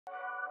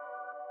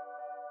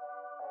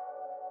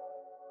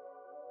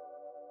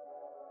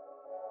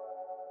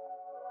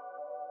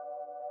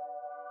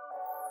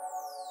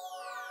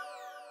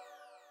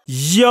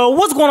Yo,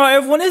 what's going on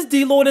everyone? It's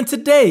DLloyd, and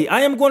today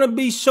I am going to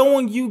be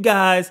showing you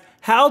guys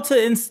how to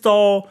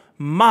install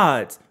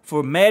mods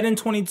for Madden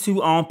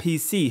 22 on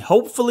PC.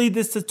 Hopefully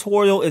this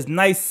tutorial is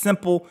nice,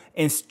 simple,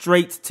 and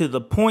straight to the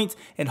point,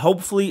 and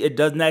hopefully it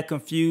does not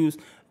confuse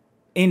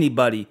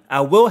anybody.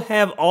 I will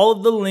have all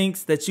of the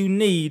links that you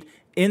need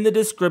in the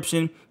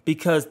description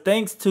because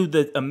thanks to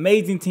the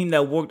amazing team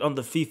that worked on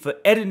the FIFA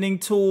editing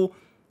tool,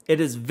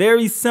 it is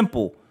very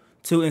simple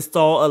to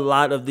install a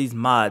lot of these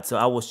mods. So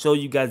I will show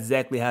you guys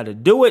exactly how to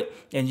do it,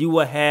 and you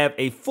will have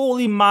a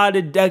fully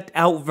modded, decked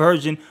out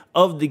version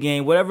of the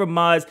game. Whatever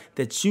mods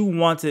that you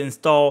want to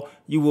install,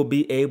 you will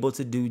be able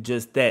to do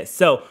just that.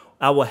 So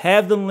I will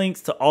have the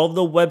links to all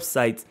the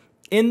websites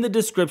in the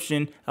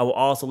description. I will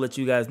also let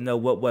you guys know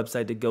what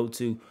website to go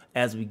to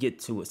as we get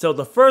to it. So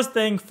the first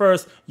thing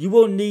first, you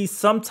will need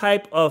some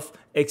type of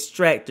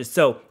extractor.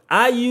 So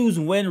I use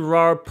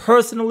WinRAR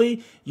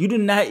personally. You do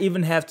not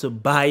even have to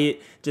buy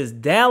it.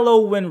 Just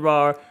download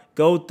WinRAR,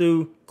 go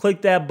through,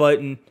 click that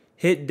button,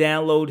 hit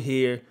download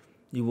here.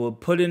 You will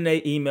put in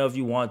an email if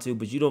you want to,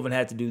 but you don't even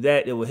have to do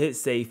that. It will hit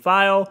save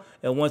file,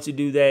 and once you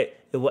do that,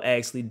 it will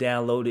actually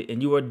download it,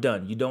 and you are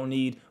done. You don't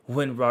need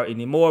WinRAR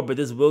anymore, but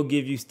this will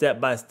give you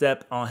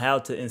step-by-step on how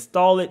to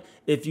install it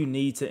if you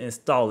need to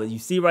install it. You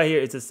see right here,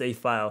 it's a save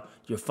file.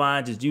 You're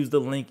fine. Just use the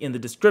link in the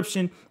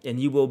description, and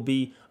you will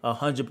be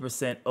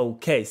 100%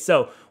 okay.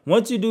 So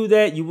once you do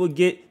that, you will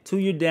get to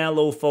your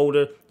download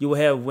folder. You will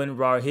have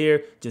WinRAR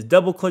here. Just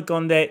double-click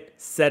on that,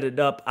 set it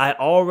up. I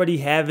already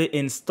have it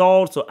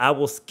installed, so I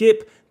will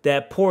skip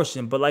that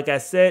portion. But like I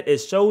said, it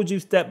shows you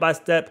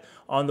step-by-step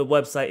on the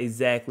website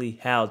exactly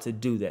how to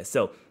do that.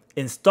 So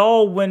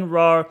install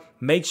WinRAR,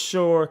 make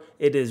sure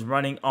it is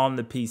running on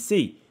the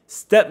PC.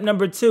 Step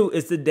number 2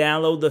 is to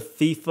download the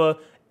FIFA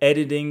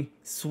editing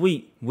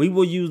suite. We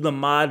will use the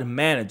mod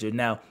manager.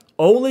 Now,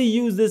 only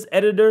use this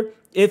editor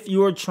if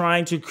you are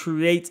trying to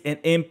create and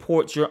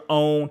import your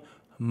own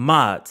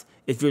mods.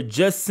 If you're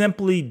just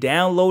simply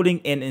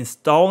downloading and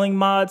installing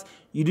mods,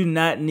 you do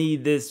not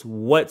need this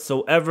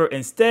whatsoever.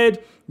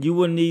 Instead, you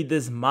will need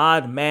this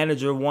mod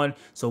manager one.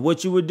 So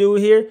what you would do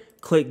here,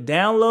 click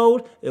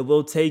download. It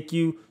will take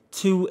you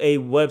to a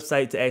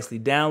website to actually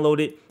download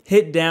it.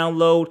 Hit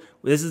download.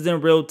 This is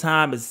in real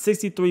time. It's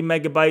 63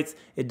 megabytes.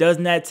 It does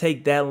not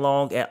take that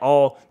long at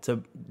all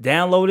to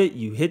download it.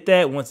 You hit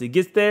that. Once it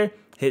gets there,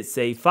 hit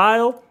save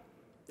file,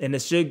 and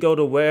it should go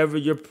to wherever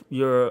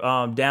your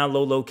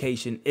download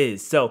location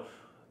is. So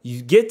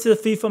you get to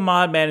FIFA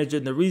Mod Manager,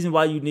 and the reason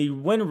why you need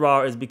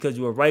WinRAR is because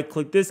you will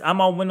right-click this.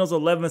 I'm on Windows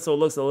 11, so it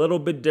looks a little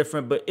bit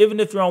different, but even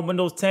if you're on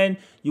Windows 10,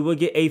 you will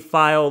get a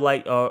file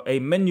like a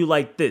menu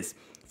like this.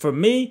 For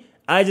me,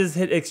 I just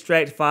hit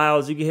extract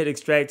files. You can hit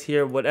extract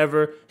here,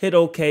 whatever. Hit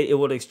OK. It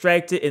will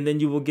extract it, and then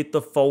you will get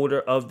the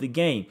folder of the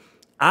game.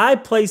 I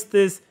placed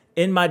this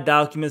in my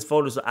documents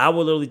folder, so I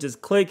will literally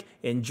just click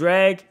and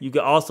drag. You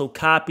can also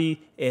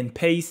copy and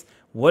paste.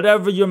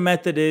 Whatever your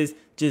method is,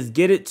 just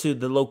get it to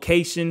the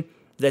location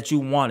that you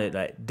want it,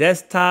 like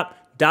desktop,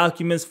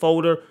 documents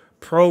folder,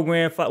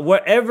 program file,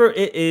 wherever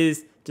it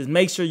is. Just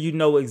make sure you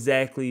know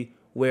exactly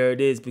where it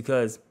is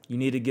because you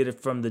need to get it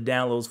from the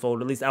downloads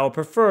folder. At least I would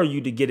prefer you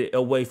to get it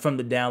away from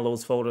the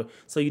downloads folder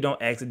so you don't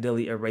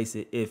accidentally erase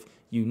it if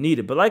you need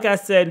it. But like I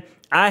said,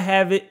 I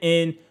have it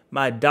in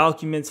my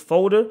documents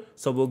folder.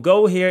 So we'll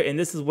go here, and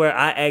this is where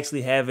I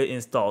actually have it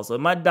installed. So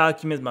my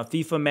documents, my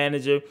FIFA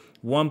Manager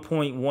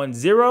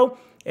 1.10,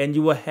 and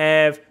you will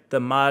have the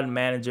mod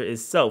manager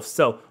itself.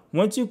 So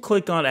once you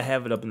click on it, I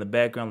have it up in the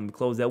background. Let me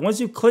close that. Once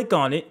you click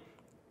on it,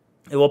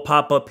 it will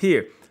pop up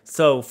here.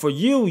 So for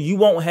you, you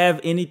won't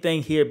have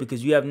anything here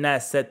because you have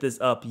not set this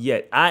up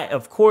yet. I,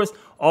 of course,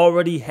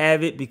 already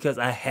have it because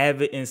I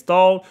have it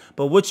installed.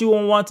 But what you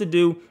will want to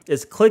do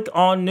is click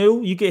on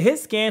new. You can hit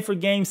scan for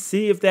games,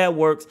 see if that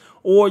works,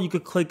 or you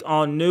could click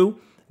on new.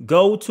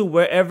 Go to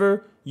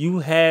wherever you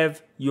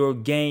have your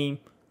game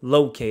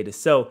located.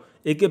 So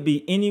it could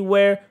be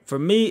anywhere. For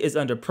me, it's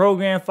under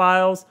program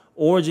files,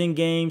 Origin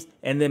games,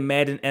 and then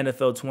Madden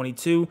NFL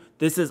 22.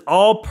 This is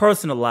all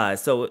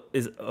personalized, so it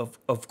is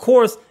of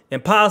course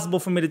impossible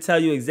for me to tell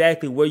you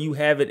exactly where you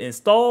have it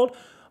installed.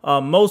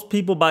 Most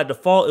people by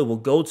default, it will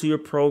go to your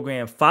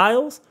program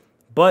files,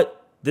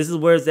 but this is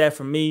where it's at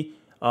for me.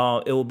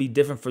 It will be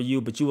different for you,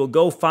 but you will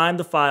go find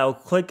the file,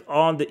 click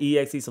on the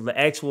exe, so the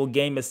actual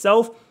game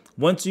itself.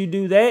 Once you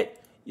do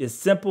that, it's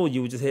simple.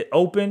 You will just hit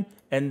open,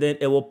 and then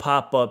it will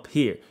pop up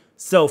here.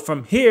 So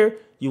from here,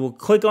 you will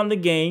click on the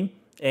game.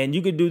 And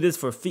you could do this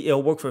for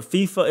it'll work for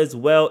FIFA as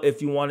well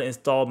if you want to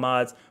install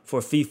mods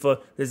for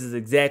FIFA. This is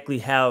exactly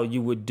how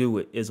you would do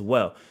it as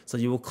well. So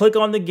you will click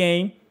on the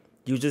game,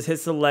 you just hit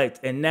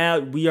select, and now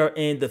we are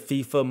in the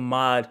FIFA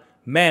Mod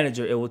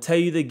Manager. It will tell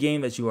you the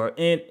game that you are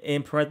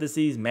in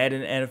parentheses,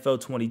 Madden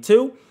NFL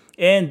 22.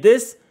 And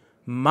this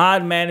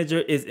Mod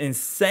Manager is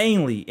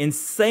insanely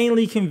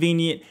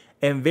convenient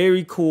and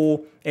very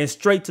cool and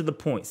straight to the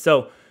point.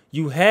 So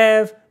you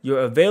have your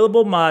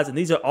available mods, and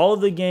these are all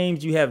of the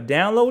games you have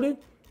downloaded.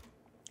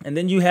 And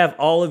then you have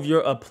all of your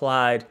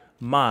applied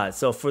mods.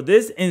 So for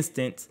this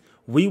instance,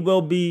 we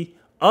will be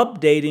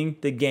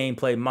updating the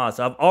gameplay mod.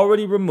 So I've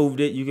already removed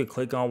it. You can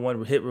click on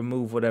one, hit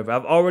remove, whatever.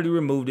 I've already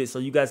removed it so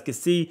you guys can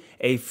see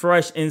a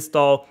fresh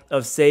install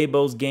of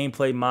Sabo's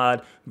gameplay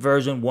mod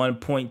version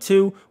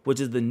 1.2, which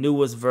is the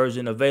newest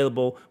version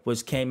available,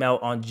 which came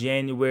out on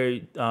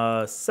January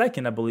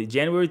 2nd, I believe,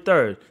 January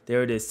 3rd.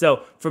 There it is.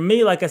 So for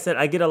me, like I said,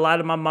 I get a lot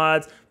of my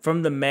mods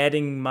from the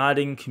Madden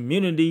modding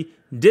community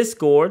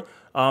Discord.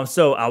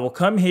 So I will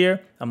come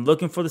here. I'm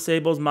looking for the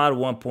Sabo's mod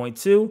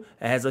 1.2. It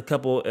has a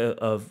couple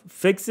of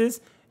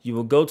fixes. You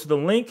will go to the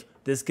link.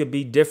 This could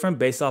be different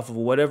based off of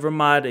whatever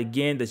mod,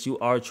 again, that you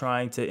are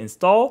trying to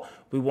install.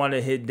 We want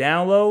to hit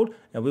download,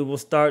 and we will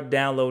start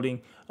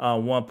downloading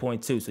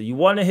 1.2. So you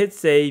want to hit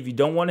save. You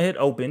don't want to hit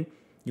open.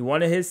 You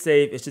want to hit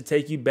save. It should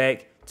take you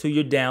back to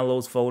your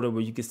downloads folder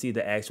where you can see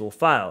the actual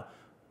file.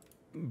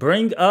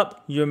 Bring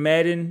up your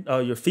Madden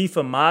or your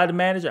FIFA mod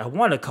manager. I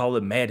want to call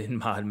it Madden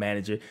mod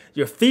manager.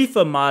 Your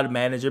FIFA mod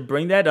manager,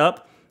 bring that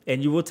up,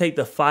 and you will take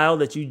the file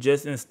that you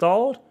just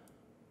installed,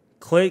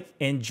 click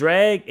and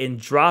drag and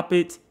drop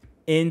it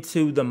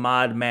into the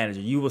mod manager.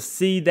 You will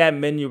see that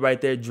menu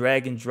right there,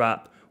 drag and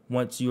drop.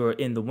 Once you are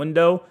in the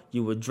window,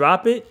 you will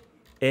drop it,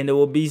 and it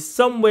will be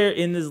somewhere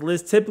in this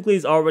list. Typically,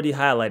 it's already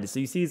highlighted.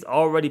 So you see it's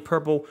already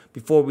purple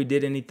before we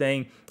did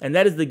anything, and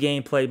that is the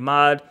gameplay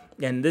mod.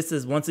 And this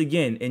is, once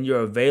again, in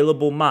your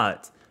available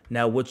mods.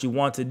 Now, what you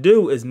want to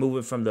do is move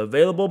it from the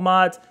available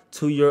mods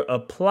to your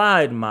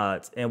applied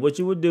mods. And what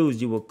you would do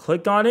is you will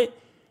click on it,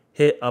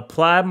 hit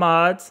apply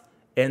mods,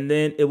 and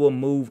then it will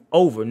move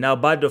over. Now,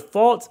 by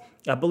default,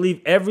 I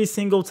believe every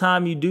single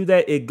time you do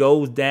that, it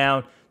goes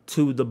down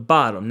to the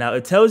bottom. Now,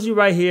 it tells you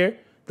right here,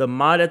 the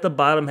mod at the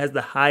bottom has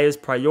the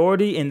highest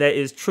priority, and that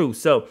is true.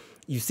 So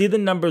you see the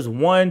numbers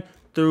 1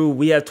 through,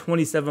 we have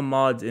 27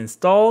 mods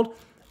installed.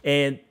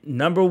 And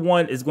number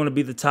 1 is going to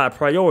be the top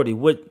priority.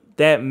 What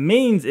that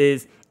means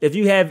is if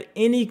you have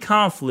any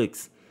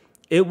conflicts,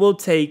 it will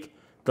take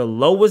the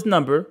lowest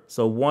number,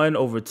 so 1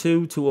 over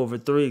 2, 2 over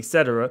 3,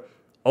 etc.,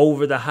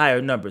 over the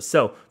higher number.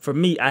 So for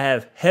me, I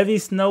have heavy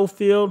snow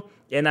field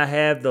and I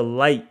have the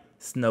light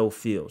snow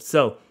field.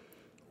 So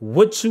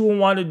what you will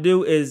want to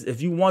do is,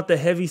 if you want the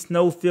heavy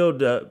snow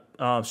field to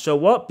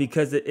show up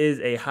because it is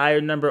a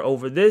higher number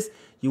over this,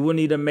 you will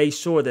need to make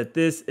sure that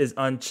this is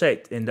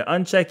unchecked. And to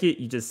uncheck it,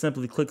 you just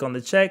simply click on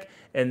the check,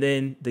 and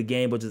then the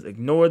game will just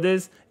ignore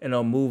this and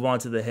it'll move on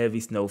to the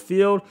heavy snow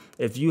field.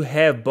 If you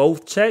have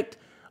both checked,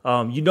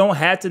 you don't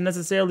have to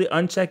necessarily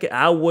uncheck it.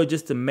 I would,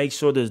 just to make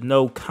sure there's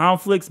no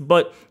conflicts,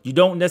 but you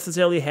don't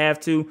necessarily have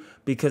to,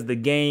 because the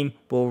game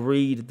will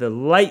read the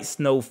light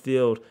snow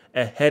field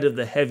ahead of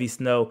the heavy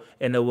snow,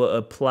 and it will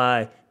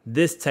apply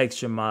this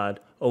texture mod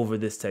over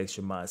this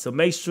texture mod. So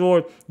make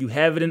sure you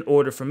have it in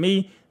order. For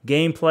me,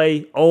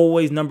 gameplay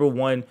always number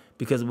 1,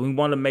 because we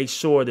want to make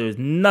sure there's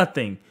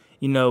nothing,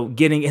 you know,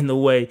 getting in the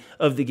way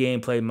of the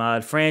gameplay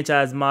mod.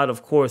 Franchise mod,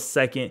 of course,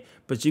 second,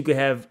 but you could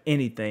have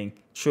anything,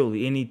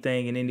 truly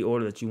anything, in any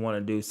order that you want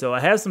to do. So I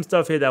have some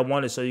stuff here that I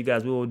want to show you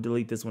guys. We will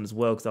delete this one as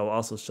well, because I will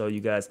also show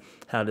you guys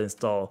how to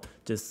install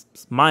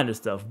just minor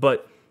stuff.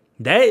 But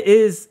that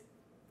is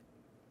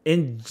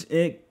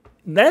mostly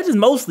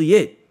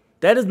it.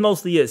 That is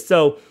mostly it.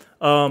 So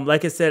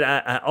like I said,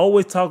 I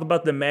always talk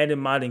about the Madden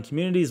modding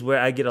communities, where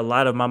I get a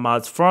lot of my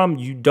mods from.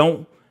 You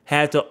don't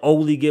have to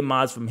only get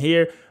mods from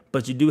here,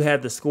 but you do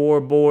have the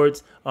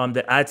scoreboards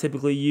that I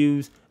typically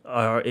use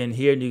are in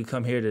here, and you can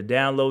come here to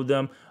download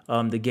them.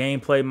 The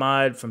gameplay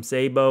mod from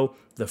Sabo,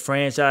 the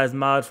franchise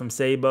mod from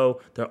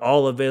Sabo, they're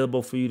all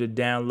available for you to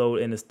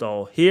download and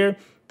install here.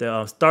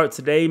 The Start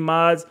Today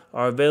mods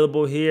are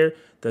available here.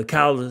 The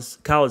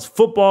college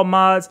football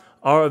mods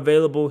are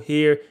available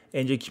here,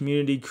 and your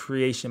community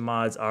creation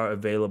mods are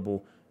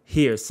available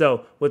here.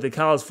 So with the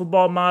college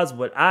football mods,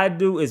 what I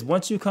do is,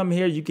 once you come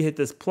here, you can hit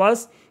this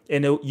plus,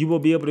 and you will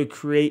be able to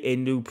create a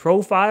new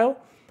profile.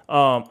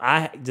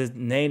 I just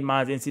named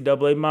mine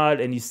NCAA mod,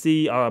 and you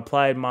see our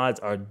applied mods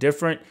are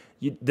different.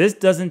 This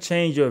doesn't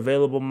change your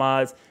available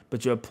mods,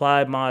 but your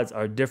applied mods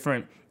are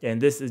different.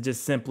 And this is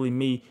just simply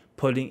me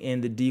putting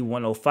in the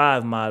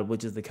D105 mod,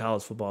 which is the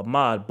college football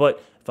mod.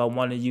 But if I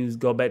want to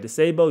go back to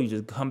Sabo, you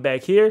just come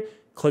back here,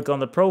 click on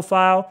the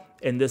profile,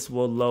 and this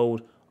will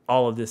load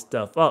all of this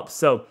stuff up.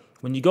 So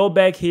when you go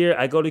back here,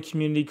 I go to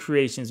community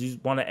creations. You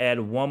just want to add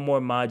one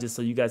more mod just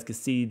so you guys can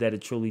see that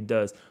it truly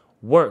does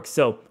work.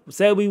 So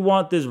say we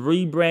want this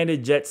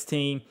rebranded Jets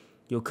team.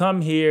 You'll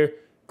come here,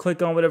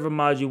 click on whatever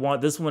mod you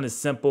want. This one is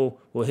simple.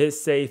 We'll hit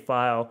save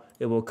file.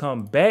 It will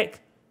come back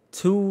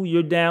to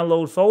your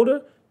download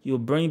folder. You'll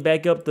bring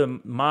back up the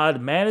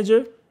mod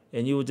manager,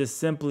 and you will just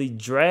simply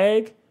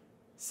drag. It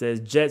says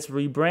Jets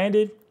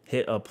rebranded.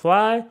 Hit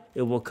apply.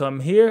 It will come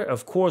here.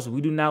 Of course,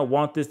 we do not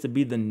want this to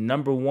be the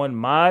 #1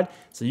 mod,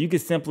 so you can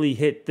simply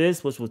hit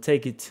this, which will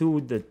take it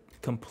to the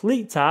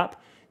complete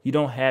top. You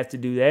don't have to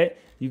do that.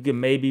 You can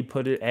maybe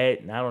put it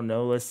at, I don't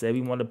know, let's say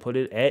we want to put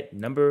it at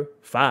number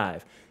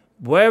 5.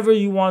 Wherever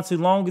you want to,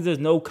 long as there's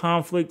no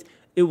conflict,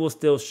 it will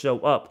still show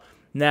up.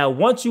 Now,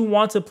 once you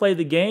want to play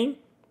the game,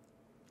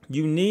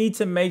 you need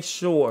to make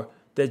sure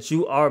that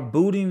you are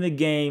booting the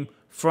game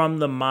from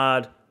the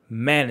mod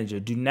Manager.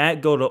 Do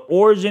not go to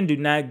Origin. Do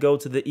not go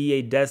to the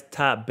EA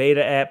desktop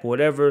beta app,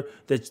 whatever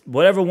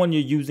one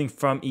you're using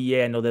from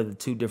EA. I know they're the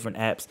two different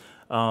apps.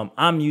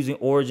 I'm using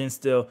Origin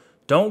still.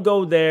 Don't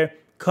go there.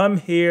 Come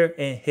here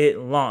and hit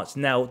launch.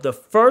 Now, the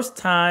first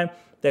time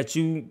that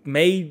you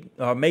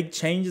make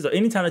changes, or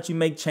anytime that you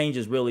make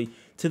changes really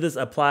to this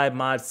apply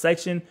mod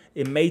section,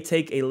 it may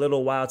take a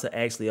little while to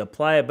actually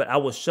apply it, but I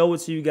will show it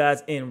to you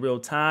guys in real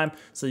time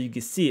so you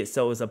can see it.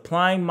 So it's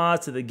applying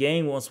mods to the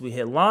game once we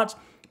hit launch.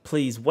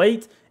 Please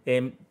wait,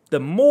 and the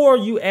more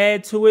you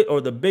add to it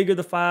or the bigger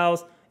the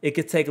files, it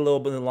could take a little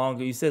bit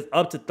longer. You said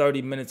up to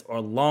 30 minutes or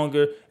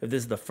longer if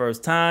this is the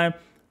first time.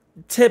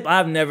 Tip,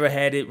 I've never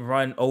had it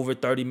run over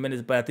 30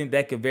 minutes, but I think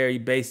that could vary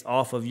based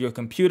off of your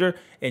computer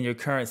and your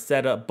current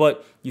setup.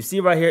 But you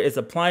see right here, it's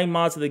applying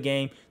mods to the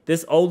game.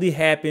 This only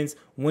happens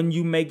when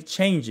you make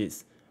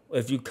changes.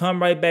 If you come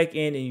right back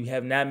in and you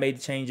have not made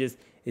changes,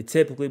 it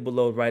typically will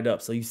load right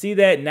up. So you see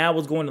that now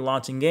it's going to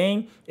launching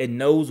game. It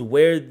knows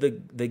where the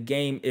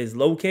game is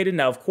located.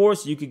 Now, of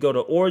course, you could go to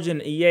Origin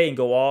and EA and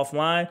go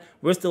offline.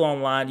 We're still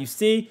online. You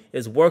see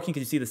it's working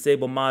because you see the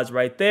Sable mods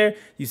right there.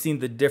 You've seen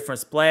the different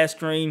splash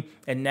screen,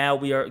 and now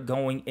we are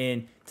going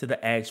into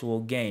the actual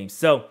game.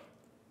 So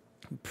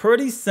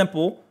pretty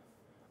simple,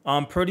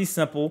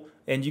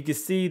 and you can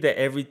see that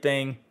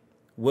everything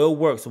will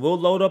work. So we'll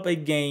load up a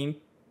game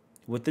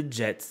with the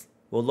Jets.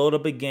 We'll load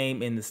up a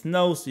game in the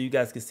snow so you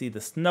guys can see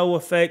the snow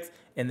effects,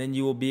 and then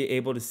you will be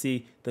able to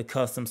see the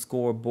custom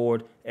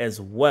scoreboard as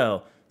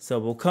well. So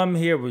we'll come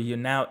here where you're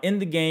now in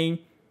the game,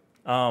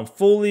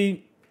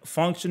 fully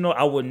functional.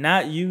 I would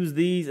not use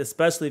these,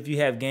 especially if you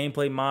have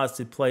gameplay mods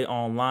to play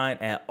online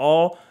at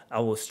all. I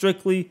will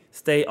strictly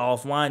stay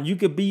offline. You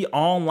could be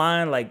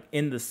online like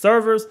in the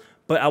servers,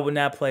 but I would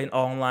not play an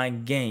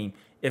online game,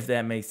 if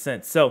that makes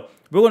sense. So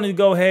we're going to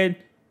go ahead,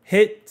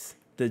 hit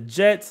the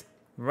Jets.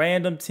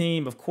 Random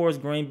team, of course,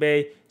 Green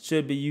Bay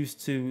should be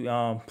used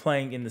to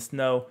playing in the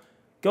snow.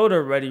 Go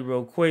to ready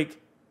real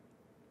quick.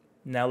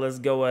 Now let's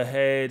go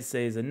ahead,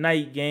 say it's a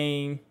night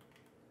game,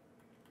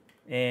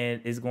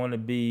 and it's going to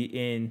be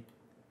in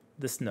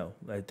the snow.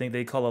 I think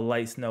they call it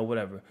light snow,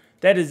 whatever.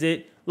 That is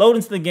it. Load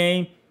into the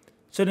game.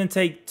 Shouldn't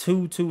take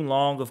too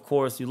long, of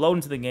course. You load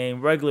into the game,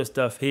 regular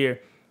stuff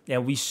here,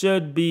 and we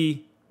should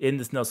be in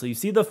the snow. So you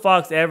see the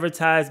Fox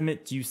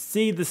advertisement. You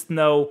see the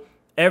snow.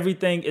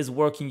 Everything is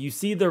working. You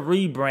see the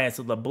rebrand.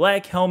 So the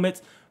black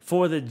helmets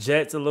for the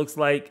Jets, it looks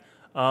like.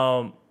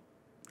 I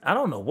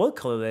don't know what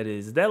color that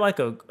is. Is that like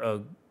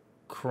a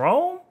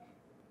chrome?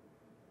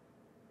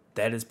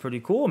 That is pretty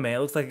cool, man. It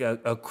looks like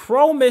a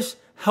chromish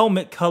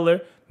helmet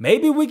color.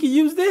 Maybe we could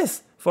use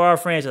this for our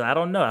franchise. I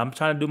don't know. I'm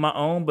trying to do my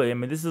own, but I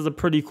mean, this is a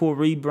pretty cool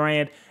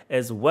rebrand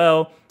as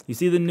well. You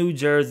see the new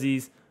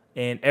jerseys,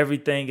 and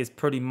everything is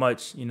pretty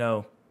much, you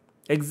know,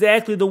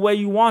 exactly the way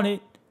you want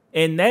it.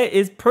 And that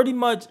is pretty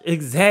much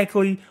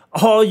exactly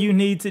all you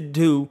need to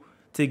do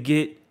to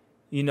get,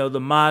 you know, the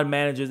mod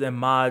managers and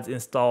mods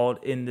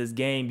installed in this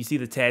game. You see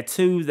the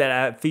tattoos that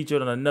I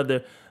featured on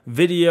another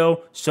video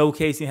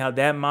showcasing how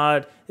that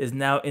mod is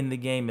now in the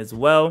game as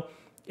well.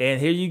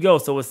 And here you go.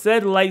 So it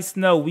said light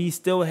snow. We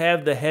still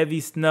have the heavy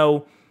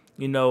snow,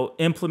 you know,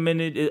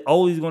 implemented. It's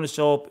always going to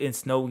show up in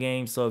snow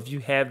games. So if you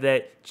have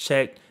that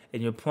checked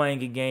and you're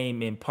playing a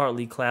game in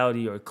partly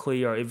cloudy or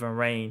clear or even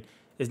rain,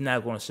 it's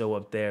not going to show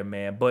up there,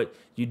 man. But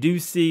you do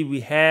see we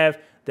have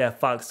that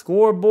Fox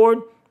scoreboard.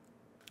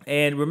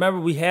 And remember,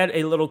 we had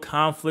a little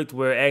conflict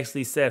where it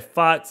actually said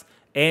Fox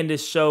and it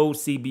showed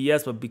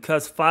CBS. But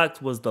because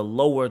Fox was the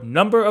lower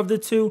number of the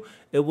two,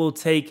 it will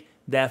take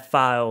that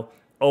file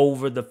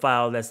over the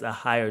file that's a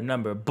higher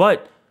number.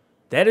 But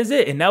that is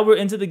it. And now we're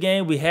into the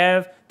game. We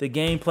have the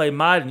gameplay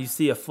mod, and you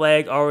see a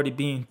flag already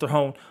being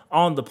thrown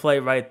on the play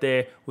right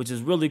there, which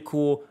is really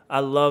cool. I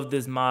love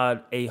this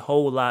mod a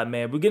whole lot,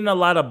 man. We're getting a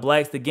lot of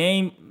blacks.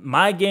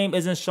 My game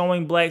isn't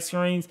showing black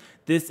screens.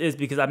 This is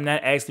because I'm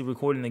not actually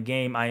recording the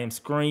game. I am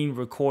screen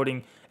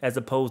recording as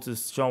opposed to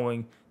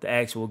showing the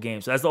actual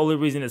game. So that's the only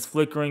reason it's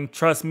flickering.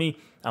 Trust me,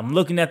 I'm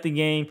looking at the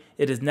game.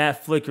 It is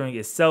not flickering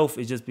itself.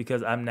 It's just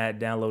because I'm not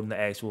downloading the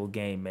actual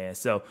game, man.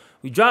 So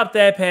we dropped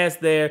that past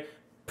there.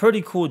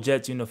 Pretty cool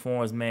Jets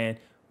uniforms, man.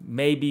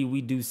 Maybe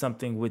we do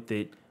something with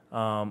it,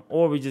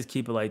 or we just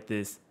keep it like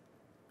this.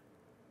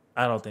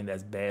 I don't think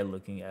that's bad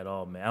looking at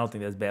all, man. I don't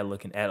think that's bad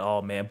looking at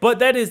all, man. But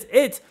that is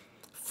it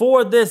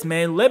for this,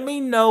 man. Let me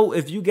know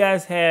if you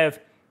guys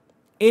have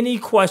any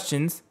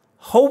questions.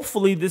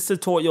 Hopefully this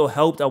tutorial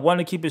helped. I want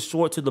to keep it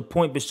short to the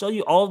point, but show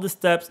you all of the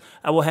steps.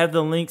 I will have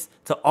the links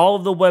to all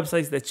of the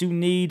websites that you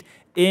need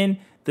in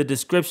the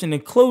description,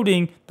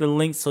 including the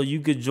link so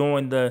you could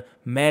join the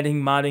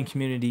Madden modding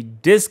community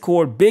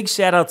Discord. Big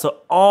shout out to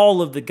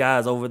all of the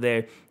guys over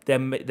there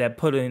that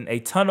put in a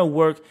ton of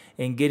work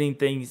in getting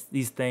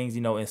these things,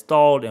 you know,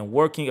 installed and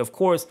working. Of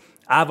course,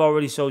 I've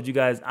already showed you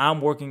guys I'm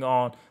working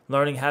on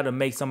learning how to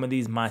make some of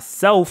these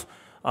myself.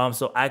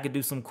 so I could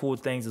do some cool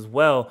things as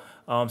well.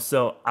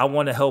 So I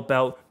want to help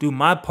out, do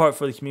my part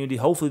for the community.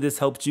 Hopefully this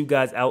helps you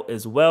guys out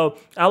as well.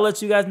 I'll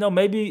let you guys know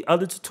maybe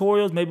other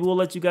tutorials. Maybe we'll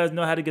let you guys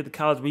know how to get the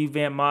college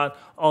revamp mod,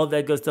 all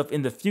that good stuff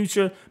in the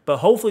future. But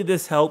hopefully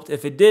this helped.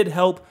 If it did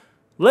help,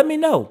 let me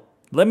know.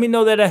 Let me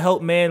know that it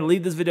helped, man.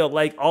 Leave this video a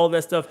like. All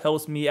that stuff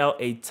helps me out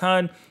a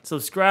ton.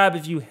 Subscribe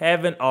if you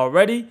haven't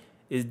already.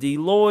 It's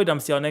DLloyd. I'm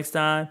see y'all next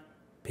time.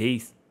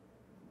 Peace.